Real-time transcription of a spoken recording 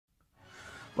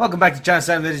Welcome back to Channel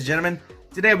 7, ladies and gentlemen.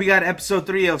 Today we got episode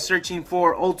 3 of searching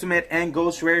for ultimate and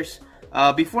ghost rares.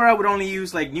 Before I would only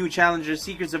use like new challengers,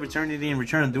 Secrets of Eternity, and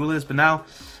Return of Duelist, but now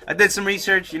I did some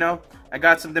research, I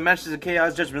got some Dimensions of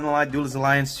Chaos, Judgment Alliance, Duelist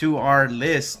Alliance to our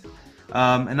list.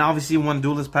 And obviously one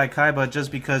Duelist Pack Kaiba just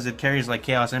because it carries like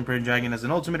Chaos Emperor Dragon as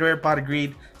an ultimate rare, Pot of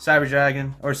Greed, Cyber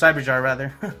Dragon, or Cyber Jar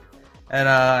rather. And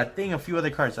I think a few other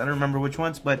cards, I don't remember which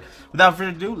ones, but without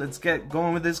further ado, let's get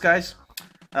going with this, guys.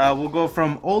 We'll go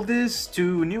from oldest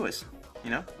to newest,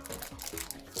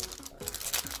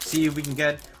 See if we can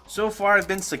get... So far, I've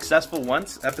been successful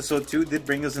once. Episode 2 did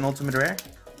bring us an ultimate rare.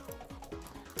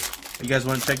 You guys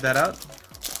want to check that out?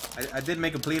 I did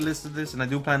make a playlist of this, and I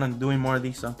do plan on doing more of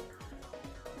these, so...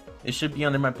 It should be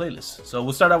under my playlist. So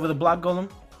we'll start out with a Block Golem.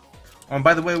 And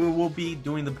by the way, we will be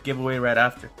doing the giveaway right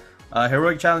after.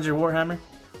 Heroic Challenger Warhammer.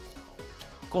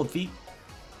 Cold Feet.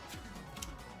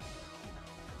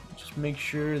 Just make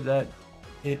sure that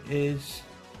it is...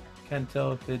 Can't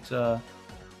tell if it's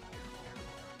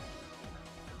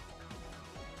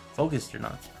focused or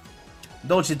not.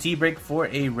 Dolce Tea Break for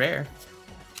a rare.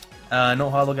 No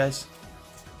holo, guys.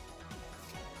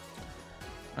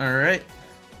 Alright.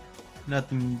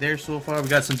 Nothing there so far. We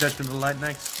got some Judgment of the Light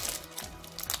next.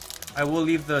 I will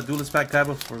leave the Duelist Pack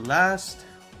Kaiba for last.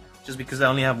 Just because I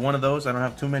only have one of those. I don't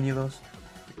have too many of those.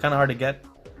 Kind of hard to get.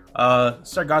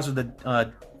 Start guys with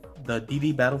the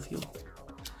DD Battlefield.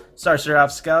 Star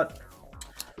Seraph Scout.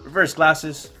 Reverse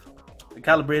Glasses. The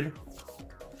Calibrator.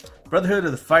 Brotherhood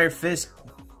of the Fire Fist.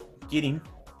 Getting.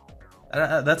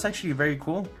 That's actually very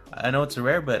cool. I know it's a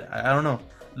rare, but I don't know.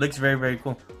 It looks very, very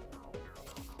cool.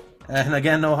 And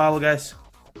again, no holo, guys.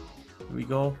 Here we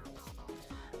go.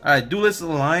 Alright, Duelist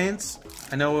Alliance.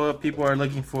 I know people are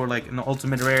looking for like an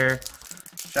ultimate rare.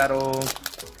 Shadow.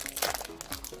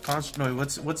 No,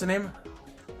 what's the name?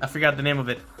 I forgot the name of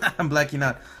it. I'm blanking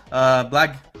out.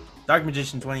 Dark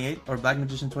Magician 28 or Black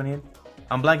Magician 28.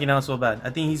 I'm blanking out so bad. I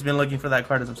think he's been looking for that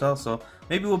card as himself, so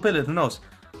maybe we'll put it. Who knows?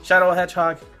 Shadow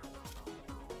Hedgehog.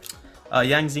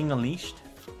 Yang Zing Unleashed.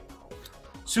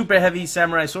 Super Heavy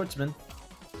Samurai Swordsman.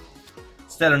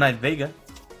 Stellar Knight Vega.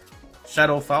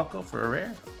 Shadow Falco for a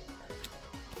rare.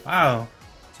 Wow.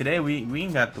 Today we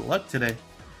ain't got the luck today.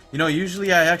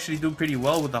 Usually I actually do pretty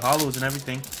well with the holos and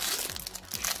everything.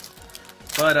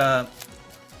 But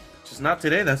just not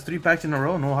today. That's 3 packs in a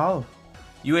row, no holo.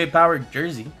 UA Powered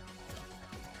Jersey.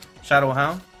 Shadow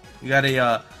Hound. We got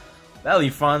a Valley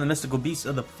Fawn, the Mystical Beast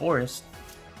of the Forest.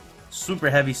 Super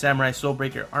Heavy Samurai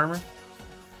Soulbreaker Armor.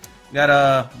 We got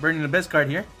a Burning Abyss card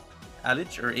here.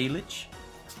 Alich or Alich.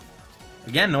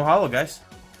 Again, no holo, guys.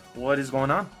 What is going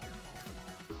on?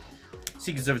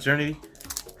 Secrets of Eternity.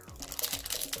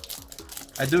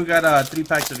 I do got 3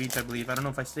 packs of each, I believe. I don't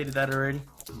know if I stated that already.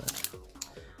 But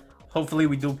hopefully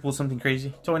we do pull something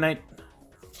crazy. Toy Knight.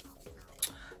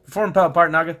 Perform Power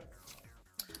Part Naga.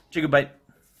 Gigabyte.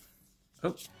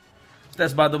 Oh.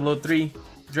 Despot 003.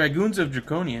 Dragoons of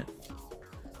Draconia.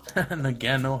 And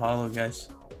again, no holo, guys.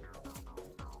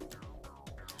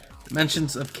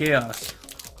 Dimensions of Chaos.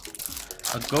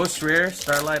 A Ghost Rare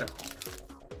Starlight.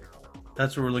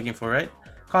 That's what we're looking for, right?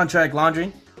 Contract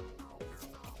Laundering.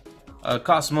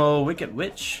 Cosmo Wicked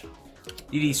Witch.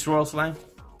 DD Swirl Slime.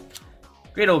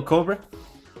 Great Old Cobra.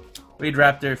 Raid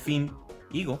Raptor Fiend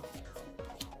Eagle.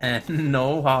 And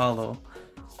no holo.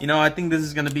 I think this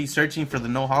is going to be searching for the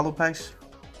no holo packs.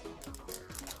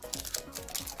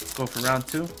 Let's go for round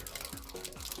 2.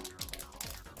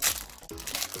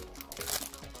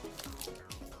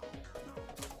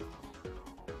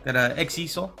 Got a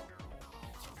X-Easel.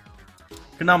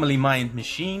 Anomaly Mind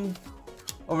Machine.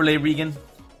 Overlay Regan.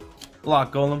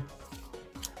 Block Golem.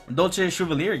 Dolce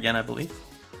Chevalier again, I believe.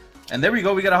 And there we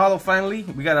go, we got a holo finally.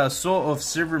 We got a Soul of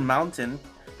Silver Mountain.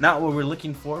 Not what we're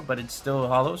looking for, but it's still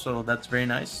holo, so that's very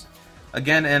nice.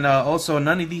 Again, and also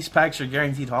none of these packs are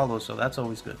guaranteed holo, so that's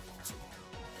always good.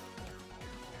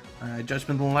 Alright,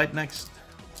 Judgment of the Light next.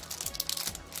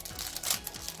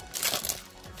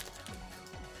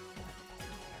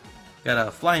 Got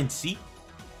a Flying Sea.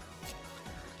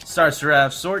 Star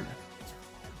Seraph Sword.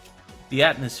 The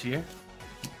Atmosphere.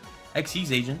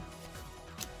 Xyz Agent.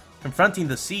 Confronting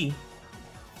the Sea.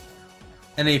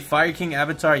 And a Fire King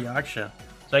Avatar Yaksha.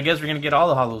 So I guess we're gonna get all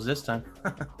the holos this time.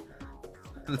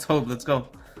 Let's hope, let's go.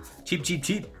 Cheap, cheap,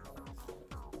 cheap.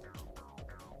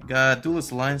 Got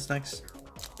Duelist Alliance next.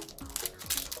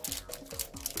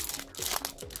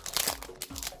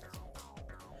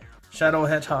 Shadow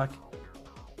Hedgehog.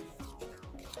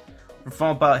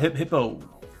 Perform about Hip Hippo.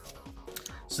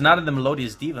 Sonata the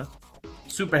Melodious Diva.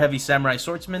 Super Heavy Samurai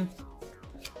Swordsman.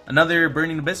 Another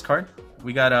Burning Abyss card.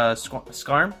 We got a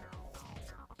Skarm.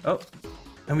 Oh,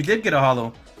 And we did get a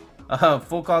holo.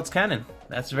 Full Cults Cannon.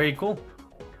 That's very cool.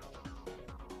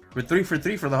 We're 3 for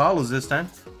 3 for the holos this time.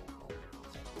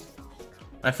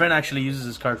 My friend actually uses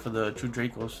this card for the True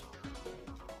Dracos.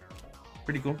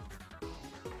 Pretty cool.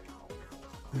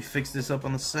 Let me fix this up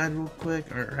on the side real quick.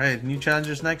 Alright, new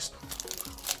challengers next.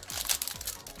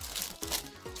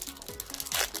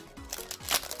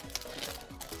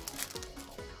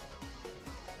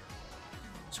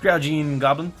 Scrounging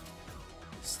Goblin.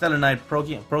 Stellar Knight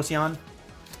Procyon.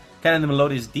 Cannon the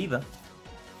Melodious Diva.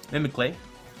 Mimiclay.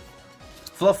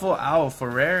 Fluffle Owl for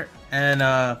rare. And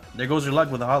there goes your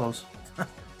luck with the holos.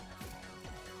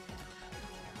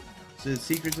 Is it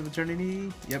Secrets of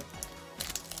Eternity? Yep.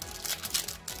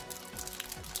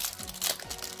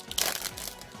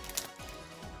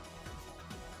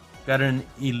 Got an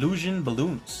Illusion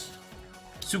Balloons.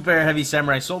 Super Heavy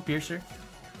Samurai Soul Piercer.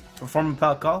 Performing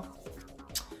Pal Call.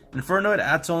 Infernoid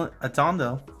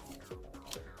Atondo.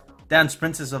 Dance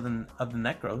Princess of the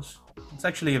Necros. It's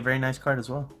actually a very nice card as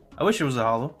well. I wish it was a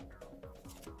holo.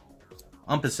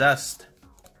 Unpossessed.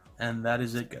 And that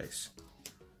is it, guys.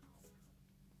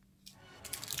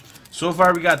 So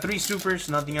far we got 3 supers,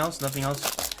 nothing else, nothing else.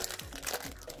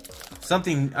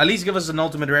 Something, at least give us an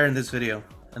ultimate rare in this video.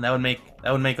 And that would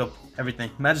make up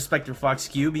everything. Magic Spectre Fox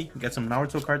QB. Got some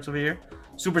Naruto cards over here.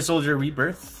 Super Soldier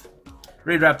Rebirth.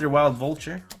 Raid Raptor Wild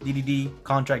Vulture. DDD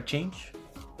Contract Change.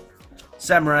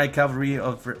 Samurai Cavalry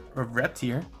of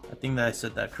Reptier. I think that I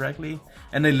said that correctly.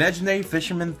 And the Legendary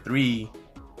Fisherman 3.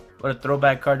 What a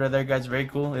throwback card right there, guys. Very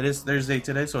cool. It is Thursday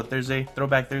today, so Thursday,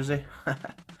 Throwback Thursday.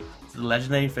 It's the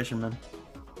Legendary Fisherman.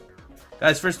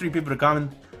 Guys, first 3 people to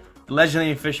comment the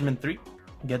Legendary Fisherman 3.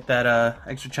 Get that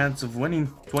extra chance of winning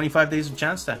 25 days of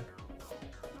chance time.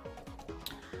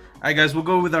 Alright, guys, we'll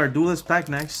go with our Duelist pack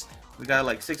next. We got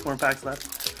like 6 more packs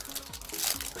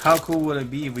left. How cool would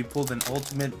it be if we pulled an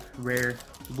ultimate rare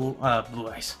blue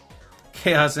eyes?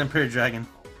 Chaos Emperor Dragon.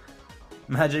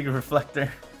 Magic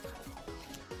Reflector.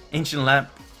 Ancient Lamp.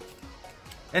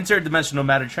 Interdimensional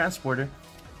Matter Transporter.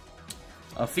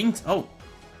 Fiend. Oh.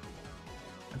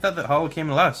 I thought that holo came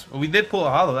last. Well, we did pull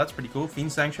a holo. That's pretty cool.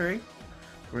 Fiend Sanctuary.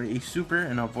 For a super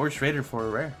and a Voice Raider for a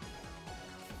rare.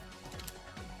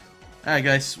 Alright,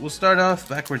 guys. We'll start off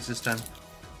backwards this time.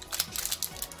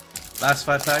 Last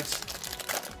 5 packs.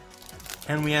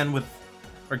 Can we end with,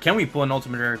 or can we pull an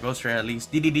ultimate rare ghost rare at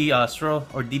least? DDD Stro,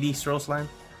 or DD Stro Slime.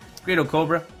 Greato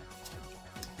Cobra.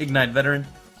 Ignite Veteran.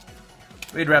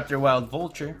 Raid Raptor Wild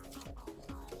Vulture.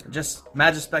 Just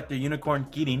Magic Spectre Unicorn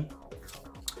Keating.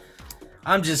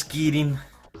 I'm just Keating.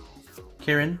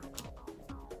 Kieran.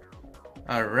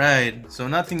 Alright, so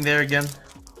nothing there again.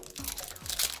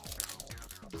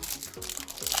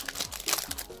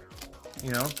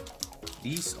 You know,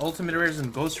 these ultimate rares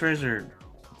and ghost rares are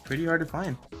pretty hard to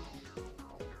find.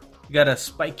 You got a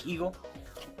Spike Eagle.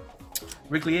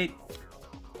 Rickliate.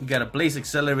 You got a Blaze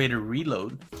Accelerator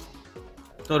Reload.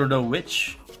 Dodo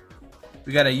Witch.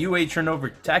 We got a UA Turnover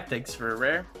Tactics for a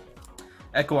rare.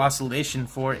 Echo Oscillation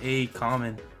for a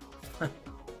common.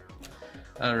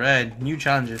 Alright, new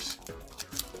challenges.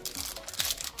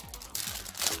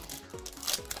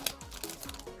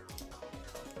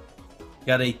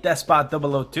 Got a Despot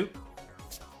 002.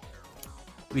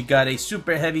 We got a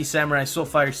Super Heavy Samurai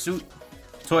Soulfire Suit.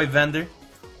 Toy Vendor.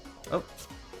 Oh.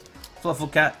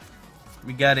 Fluffle Cat.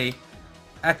 We got a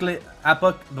Apple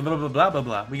blah blah blah blah blah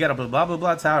blah. We got a blah blah blah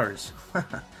blah Towers.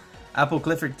 Apple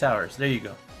Clifford Towers. There you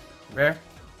go. Rare.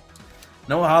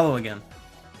 No holo again.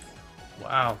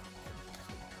 Wow.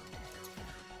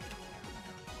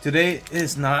 Today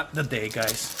is not the day,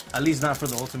 guys. At least not for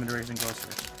the Ultimate Rares and Ghost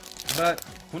Rares. But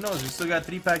who knows? We still got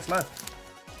 3 packs left.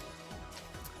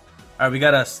 Alright, we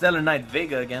got a Stellar Knight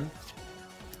Vega again.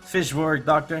 Fishwork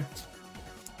Doctor.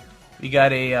 We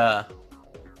got a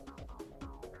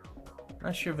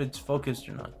not sure if it's focused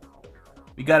or not.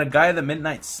 We got a Guy of the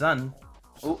Midnight Sun.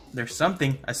 Oh, there's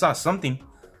something. I saw something.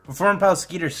 Perform Pal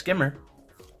Skeeter Skimmer.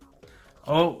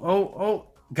 Oh.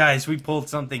 Guys, we pulled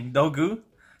something. Dogu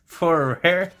for a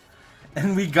rare.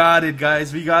 And we got it,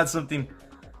 guys. We got something.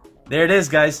 There it is,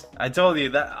 guys. I told you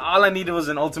that all I needed was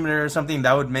an ultimate rare or something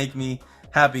that would make me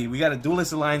happy. We got a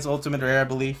Duelist Alliance ultimate rare, I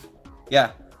believe.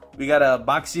 Yeah. We got a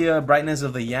Boxia Brightness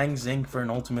of the Yang Zinc for an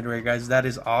ultimate rare, guys. That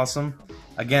is awesome.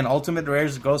 Again, ultimate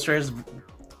rares, ghost rares,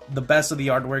 the best of the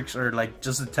artworks, or like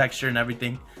just the texture and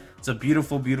everything. It's a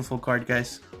beautiful, beautiful card,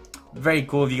 guys. Very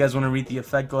cool. If you guys want to read the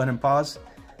effect, go ahead and pause.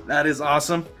 That is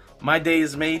awesome. My day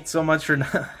is made. So much for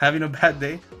not having a bad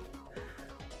day.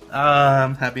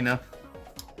 I'm happy now.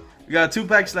 We got 2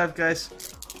 packs left, guys.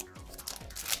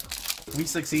 We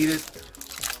succeeded.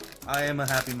 I am a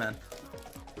happy man.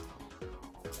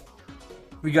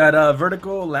 We got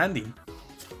Vertical Landing,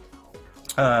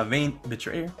 Vain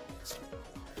Betrayer,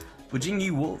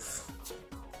 Wujingi Wolf,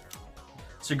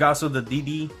 Sargasso the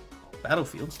DD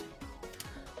Battlefield,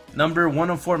 number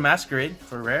 104 Masquerade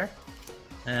for rare,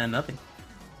 and nothing.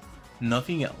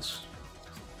 Nothing else.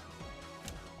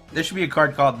 There should be a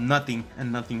card called Nothing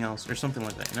and Nothing Else, or something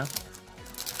like that, you know?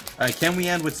 Alright, can we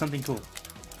end with something cool?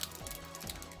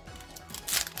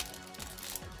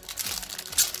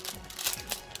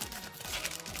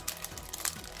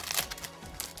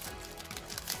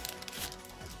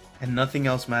 And Nothing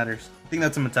Else Matters. I think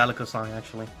that's a Metallica song,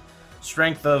 actually.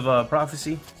 Strength of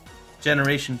Prophecy,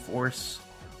 Generation Force,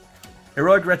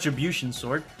 Heroic Retribution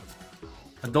Sword,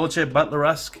 a Dolce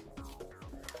Butleresque,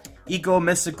 Eco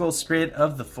Mystical Spirit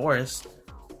of the Forest,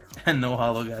 and no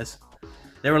holo, guys.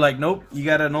 They were like, nope, you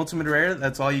got an ultimate rare,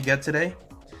 that's all you get today.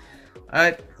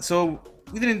 Alright, so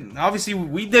we didn't, obviously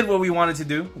we did what we wanted to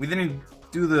do. We didn't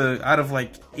do the, out of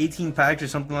like 18 packs or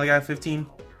something like that, 15.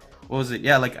 What was it?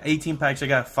 Yeah, like 18 packs, I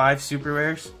got 5 super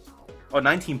rares. Oh,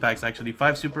 19 packs actually,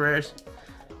 5 super rares.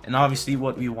 And obviously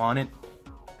what we wanted.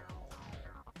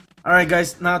 Alright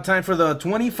guys, now time for the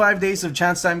 25 days of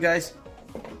chance time, guys.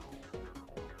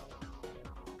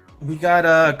 We got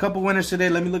a couple winners today.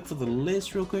 Let me look for the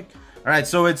list real quick. Alright,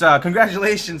 so it's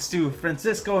congratulations to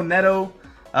Francisco, Neto,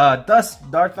 Dust,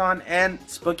 Darthon, and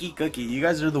Spooky Cookie. You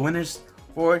guys are the winners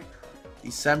for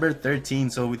December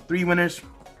 13th. So with 3 winners,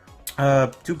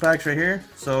 2 packs right here.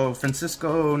 So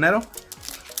Francisco, Neto,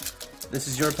 this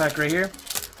is your pack right here.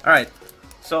 Alright.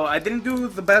 So I didn't do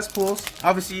the best pulls.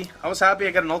 Obviously, I was happy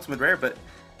I got an ultimate rare, but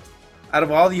out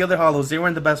of all the other holos, they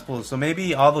weren't the best pulls. So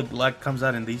maybe all the luck comes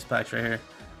out in these packs right here.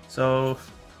 So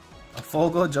a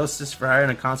Folgo, Justice for Hire,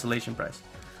 and a Consolation Prize.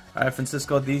 Alright,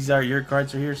 Francisco, these are your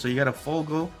cards right here. So you got a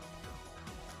Folgo.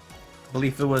 I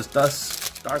believe it was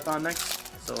Dusk Darthon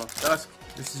next. So Dusk,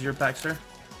 this is your pack, sir.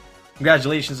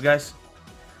 Congratulations, guys.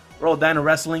 Roll Dino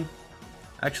Wrestling.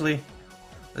 Actually,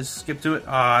 let's skip to it.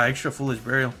 Extra Foolish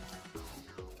Burial.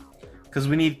 Because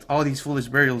we need all these Foolish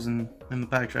Burials in the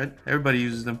packs, right? Everybody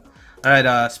uses them.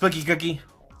 Alright, Spooky Cookie.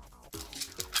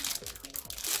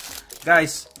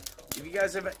 Guys, if you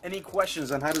guys have any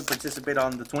questions on how to participate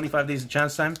on the 25 days of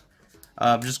chance time,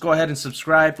 just go ahead and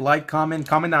subscribe, like, comment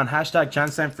down hashtag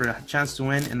chance time for a chance to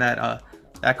win in that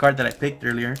that card that I picked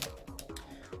earlier.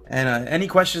 And any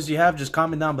questions you have, just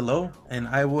comment down below, and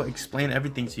I will explain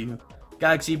everything to you.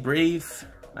 Galaxy Brave.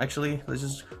 Actually, let's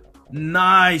just...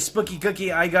 Nice! Spooky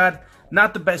Cookie, I got...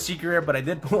 Not the best secret rare, but I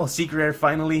did pull a secret rare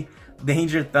finally.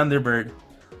 Danger Thunderbird.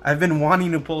 I've been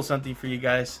wanting to pull something for you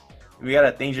guys. We got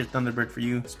a Danger Thunderbird for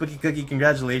you. Spooky Cookie,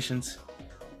 congratulations.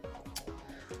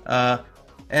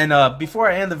 Before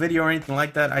I end the video or anything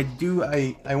like that,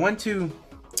 I went to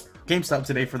GameStop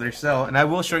today for their sale, and I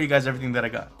will show you guys everything that I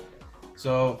got.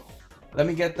 So, let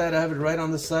me get that. I have it right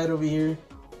on the side over here.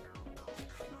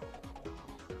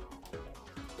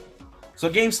 So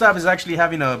GameStop is actually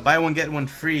having a buy one get one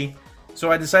free. So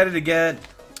I decided to get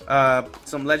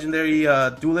some legendary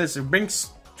duelists. It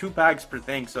brings 2 packs per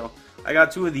thing. So I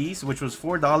got 2 of these, which was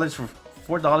 $4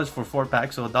 for 4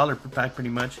 packs, so $1 per pack pretty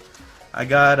much. I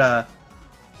got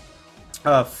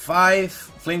 5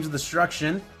 Flames of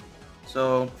Destruction.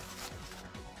 So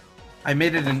I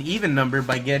made it an even number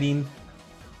by getting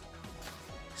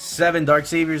 7 Dark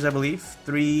Saviors, I believe.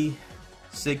 3,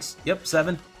 6, yep,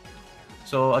 7.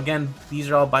 So again, these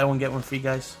are all buy one get one free,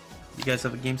 guys. You guys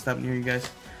have a GameStop near you guys.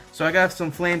 So I got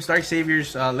some Flames, Dark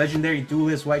Saviors, Legendary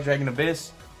Duelist, White Dragon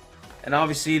Abyss, and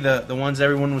obviously the ones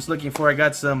everyone was looking for. I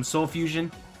got some Soul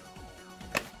Fusion,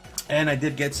 and I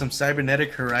did get some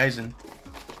Cybernetic Horizon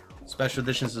special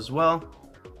editions as well.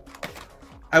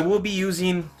 I will be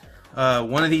using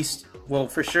one of these. Well,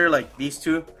 for sure, like these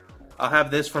 2. I'll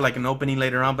have this for like an opening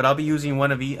later on, but I'll be using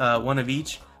one of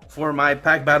each for my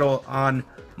pack battle on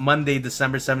Monday,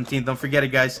 December 17th. Don't forget it,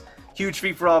 guys. Huge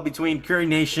free-for-all between Curry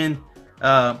Nation,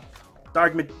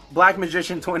 Black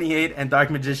Magician 28, and Dark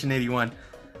Magician 81.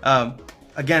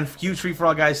 Again, huge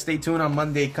free-for-all, guys. Stay tuned on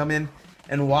Monday. Come in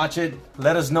and watch it.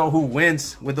 Let us know who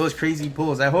wins with those crazy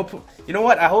pulls. I hope, you know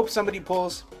what? I hope somebody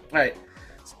pulls. Alright,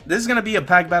 this is going to be a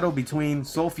pack battle between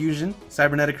Soul Fusion,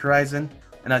 Cybernetic Horizon,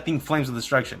 and I think Flames of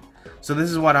Destruction. So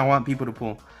this is what I want people to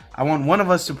pull. I want one of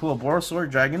us to pull a Borosaur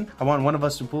Dragon. I want one of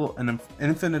us to pull an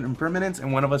Infinite Impermanence,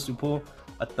 and one of us to pull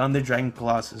a Thunder Dragon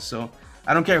Colossus. So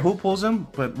I don't care who pulls them,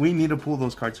 but we need to pull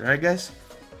those cards, alright, guys?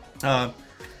 Other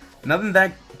than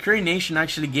that, Curry Nation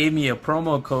actually gave me a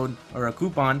promo code or a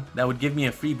coupon that would give me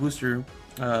a free booster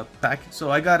pack. So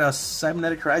I got a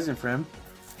Cybernetic Horizon for him,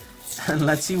 and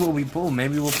let's see what we pull.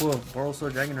 Maybe we'll pull a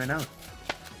Borosaur Dragon right now.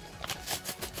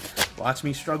 Watch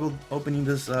me struggle opening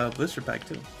this booster pack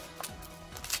too.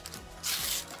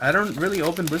 I don't really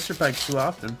open blister packs too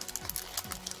often.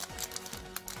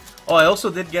 Oh, I also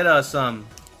did get some.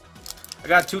 I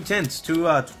got 2 tints,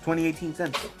 2018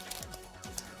 tints.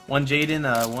 One Jaden,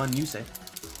 one Yusei.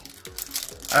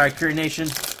 Alright, Curry Nation.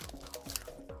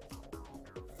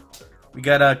 We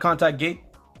got a Contact Gate,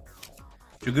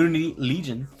 Dragoonity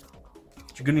Legion,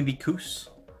 Dragoonity Koos,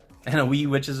 and a Wee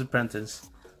Witch's Apprentice.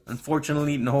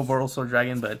 Unfortunately, no Borrelsword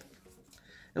Dragon, but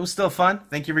it was still fun.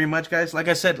 Thank you very much, guys. Like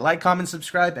I said, like, comment,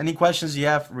 subscribe. Any questions you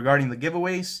have regarding the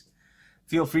giveaways,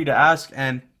 feel free to ask,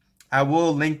 and I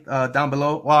will link down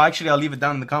below. Well, actually, I'll leave it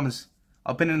down in the comments.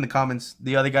 I'll pin it in the comments,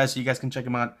 the other guys, so you guys can check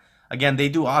them out. Again, they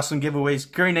do awesome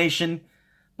giveaways. Curry Nation,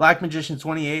 Black Magician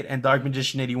 28, and Dark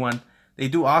Magician 81. They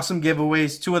do awesome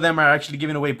giveaways. 2 of them are actually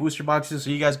giving away booster boxes, so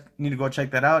you guys need to go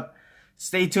check that out.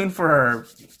 Stay tuned for our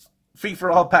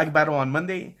free-for-all pack battle on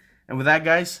Monday. And with that,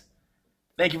 guys,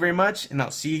 thank you very much, and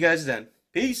I'll see you guys then.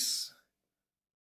 Peace!